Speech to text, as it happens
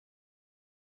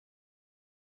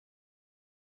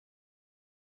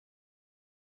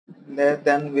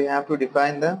Then we have to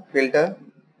define the filter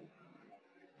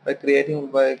by creating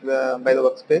by the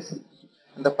workspace.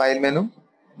 In the file menu,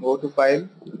 go to file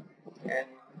and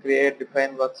create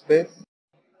define workspace.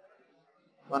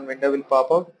 One window will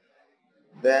pop up.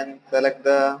 Then select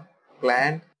the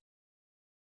plant.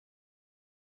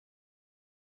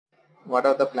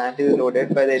 Whatever the plant is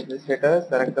loaded by the administrator,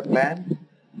 select the plant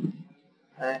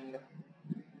and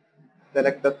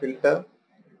select the filter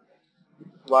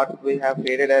what we have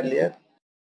created earlier.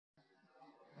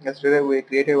 Yesterday we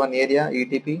created one area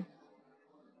ETP.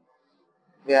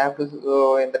 We have to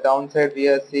in the downside we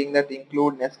are seeing that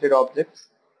include nested objects.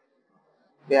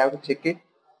 We have to check it,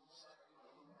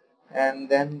 and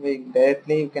then we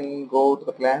directly you can go to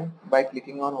the plan by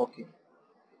clicking on OK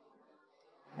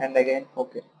and again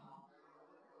OK.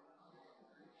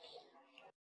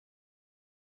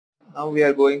 Now we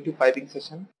are going to piping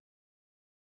session.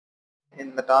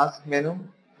 In the task menu,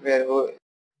 in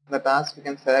the task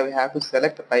we have to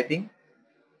select the piping.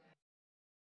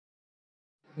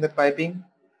 In the piping,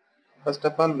 first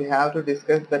of all we have to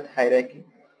discuss that hierarchy.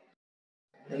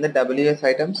 In the WS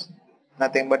items,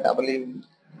 nothing but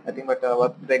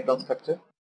work breakdown structure.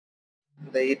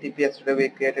 The ETP yesterday we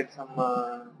created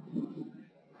some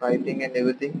piping and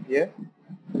everything. Here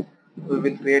we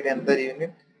will create another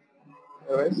unit.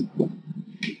 Otherwise,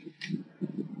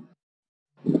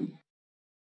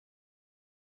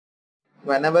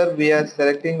 whenever we are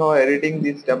selecting or editing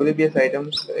these WBS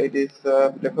items, it is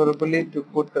preferably to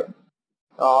put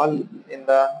all in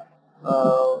the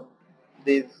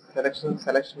these selection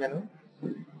menu.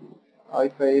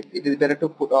 If it is better to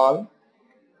put all,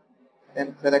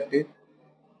 then select it.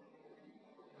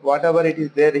 Whatever it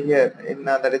is there here in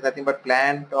that is nothing but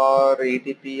plant or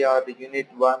ETP or the unit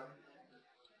 1.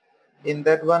 In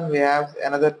that one we have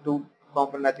another two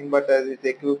component, nothing but is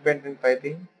equipment and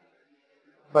piping.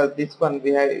 For this one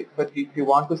we have, but if you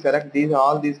want to select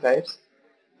all these types,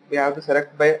 we have to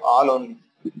select by all only.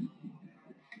 If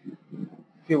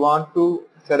you want to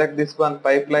select this one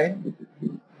pipeline,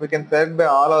 we can select by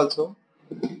all also.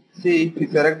 See, if you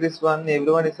select this one,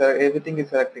 everything is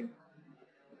selecting,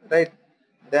 right?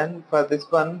 Then for this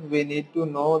one we need to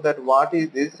know that what is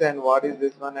this and what is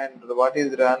this one and what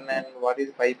is run and what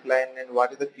is pipeline and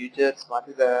what is the features, what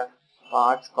is the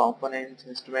parts, components,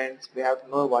 instruments. We have to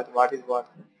know what is what.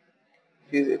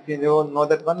 If you know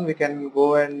that one, we can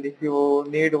go, and if you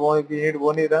need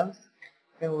only runs,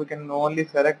 then we can only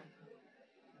select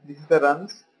this is the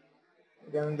runs.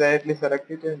 You can directly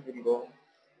select it and we'll go.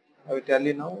 I will tell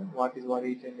you now what is what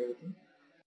each and everything.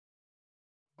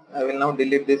 I will now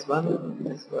delete this one.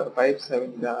 This pipes. I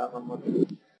will one more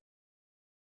thing.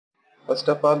 First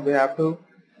of all, we have to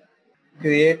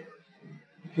create.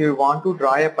 If you want to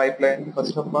draw a pipeline,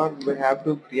 first of all, we have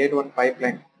to create one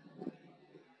pipeline.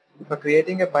 For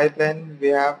creating a pipeline, we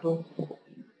have to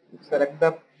select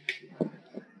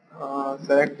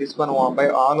this one by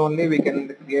all only. We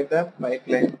can create the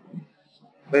pipeline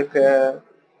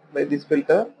by this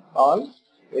filter all.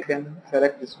 We can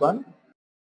select this one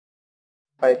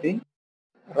piping.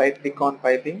 Right click on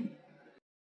piping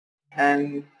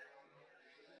and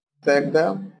select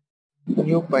the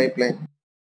new pipeline.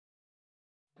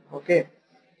 Okay.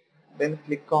 Then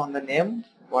click on the name,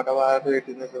 whatever it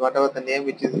is, whatever the name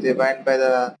which is defined by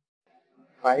the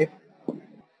pipe.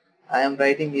 I am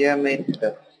writing here main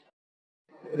header.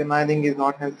 Reminding is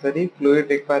not necessary. Fluid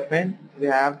requirement, we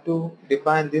have to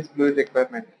define this fluid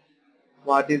requirement.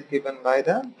 What is given by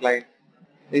the client.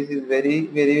 This is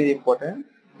very important.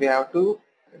 We have to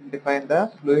define the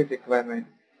fluid requirement,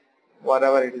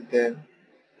 whatever it is there.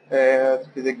 If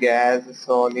it is a gas,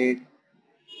 solid,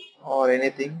 or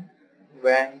anything,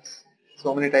 vents,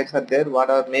 so many types are there.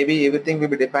 Whatever, maybe everything will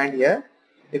be defined here.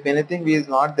 If anything is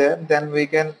not there, then we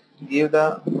can give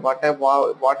the what type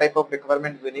of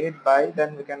requirement we need by,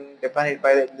 then we can define it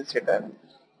by the administrator.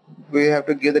 We have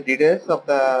to give the details of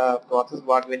the process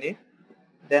what we need,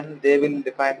 then they will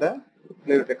define the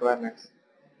fluid requirements.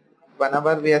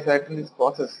 Whenever we are selecting this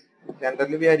process,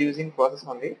 generally we are using process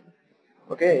only.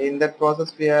 Okay, in that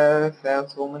process we have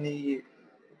so many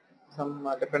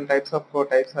different types of flow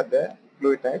types are there,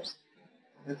 fluid types.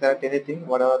 You select anything,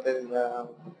 whatever there is,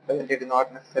 it is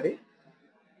not necessary.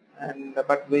 And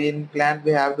but in plant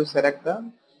we have to select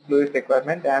the fluid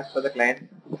requirement as per the client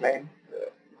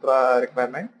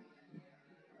requirement.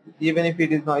 Even if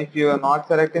it is not, if you are not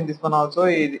selecting this one also,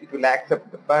 it will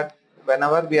accept. But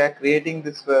whenever we are creating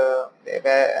this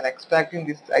and extracting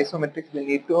this isometrics, we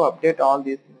need to update all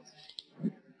these things.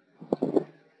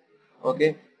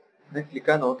 Okay, then click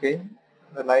on OK.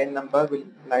 The line number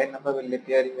will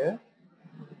appear here.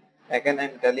 Again, I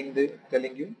am telling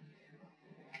you.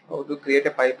 how to create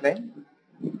a pipeline.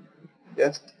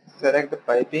 Just select the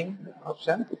piping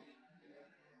option,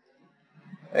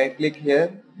 right click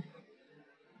here,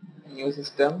 new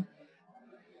system,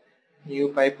 new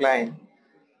pipeline.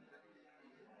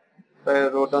 So I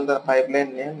wrote down the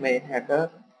pipeline name, main header.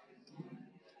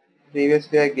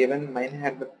 Previously I given main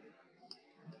header.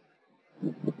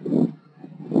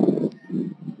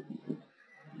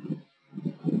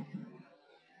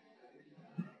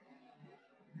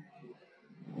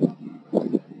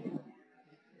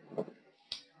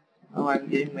 Now I am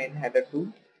giving main header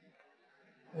 2.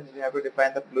 And we have to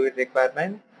define the fluid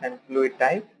requirement and fluid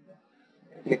type.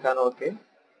 Click on OK.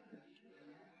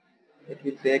 It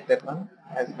will take that one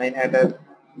as main header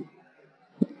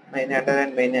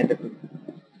and main header 2.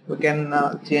 We can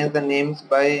change the names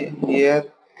by here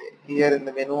in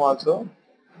the menu also,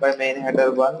 by main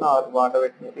header 1 or whatever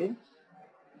it may be.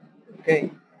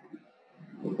 Okay.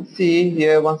 See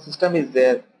here, one system is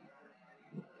there.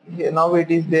 Here, now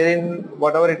it is there in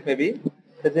whatever it may be.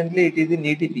 Presently it is in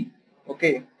ETP.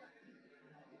 Okay.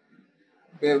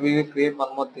 Okay, we will create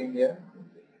one more thing here.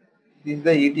 This is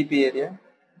the ETP area.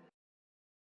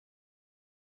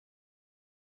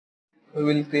 We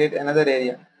will create another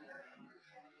area.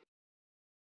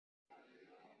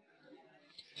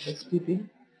 STP.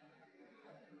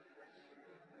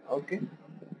 Okay.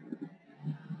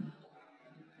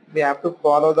 We have to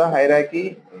follow the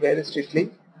hierarchy very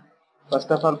strictly. First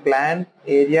of all, plant,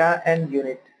 area and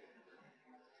unit.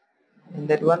 In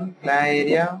that one, plant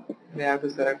area, we have to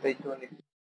select the unit.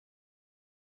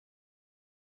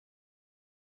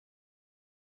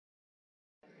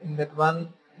 In that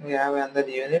one, we have another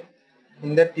unit.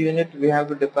 In that unit, we have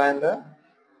to define the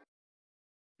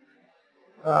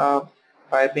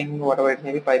piping, whatever it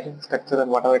may be, piping structure and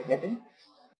whatever it may be.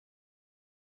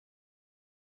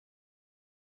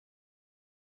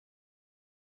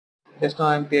 Just now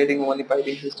I am creating only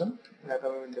piping system.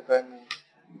 Later we will define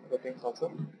other things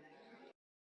also.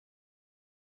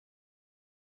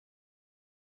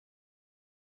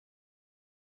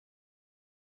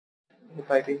 The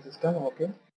piping system,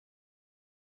 okay.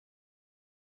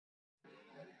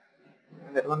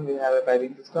 In that one we have a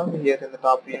piping system. Here in the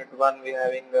top unit 1 we are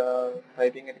having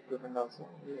piping and equipment also.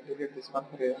 We will delete this one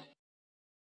here.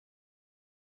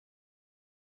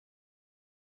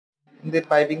 In the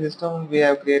piping system we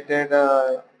have created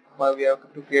we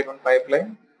have to create one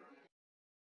pipeline.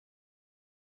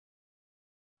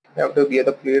 We have to give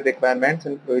the fluid requirements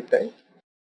and fluid type.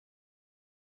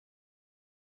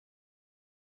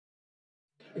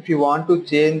 If you want to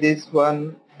change this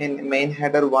one in main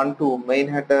header 1 to main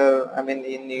header,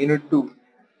 in unit 2,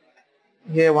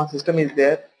 here one system is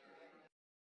there.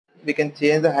 We can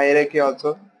change the hierarchy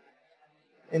also.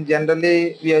 And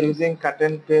generally we are using cut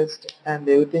and paste and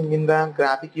everything in the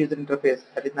graphic user interface.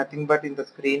 That is nothing but in the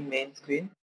screen, main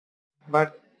screen.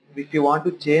 But if you want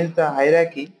to change the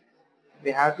hierarchy,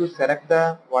 we have to select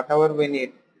the whatever we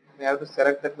need. We have to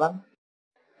select that one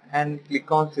and click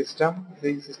on system.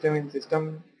 The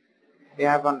system we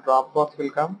have one drop box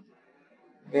will come.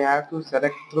 We have to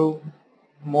select through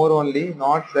more only,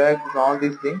 not select all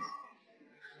these things.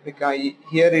 Because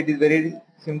here it is very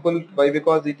simple. Why?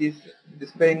 Because it is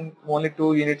displaying only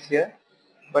 2 units here,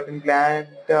 but in plant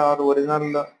or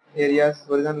original areas,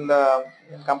 original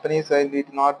companies, it is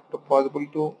not possible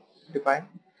to define.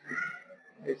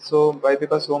 It's so why?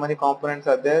 Because so many components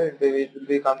are there, it will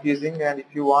be confusing, and if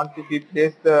you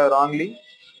place wrongly,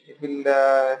 it will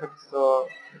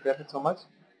affect so much.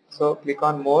 So click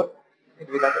on more. It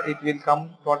will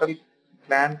come total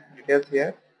plant details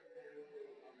here.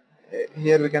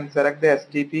 Here we can select the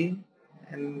STP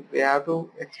and we have to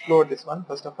explore this one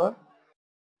first of all.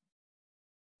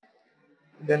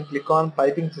 Then click on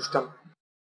piping system.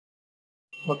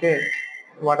 Okay,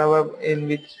 whatever in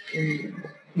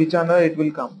which under it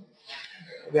will come.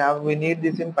 We need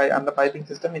this in under piping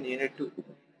system in unit 2.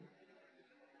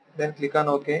 Then click on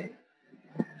OK.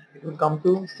 It will come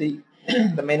to C.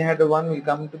 The main header 1 will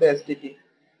come to the STP.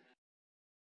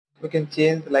 We can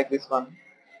change like this one.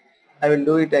 I will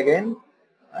do it again.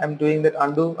 I am doing that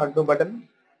undo button.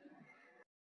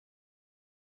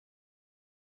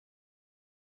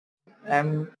 I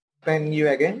am trying you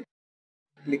again.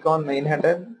 Click on main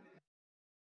header.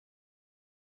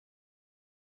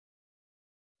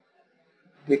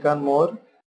 Click on more.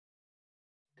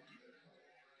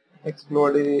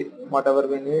 Explore whatever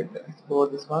we need. Explore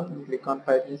this one. Click on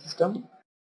piping system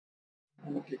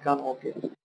and click on OK.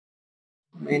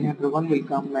 Main header 1 will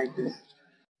come like this.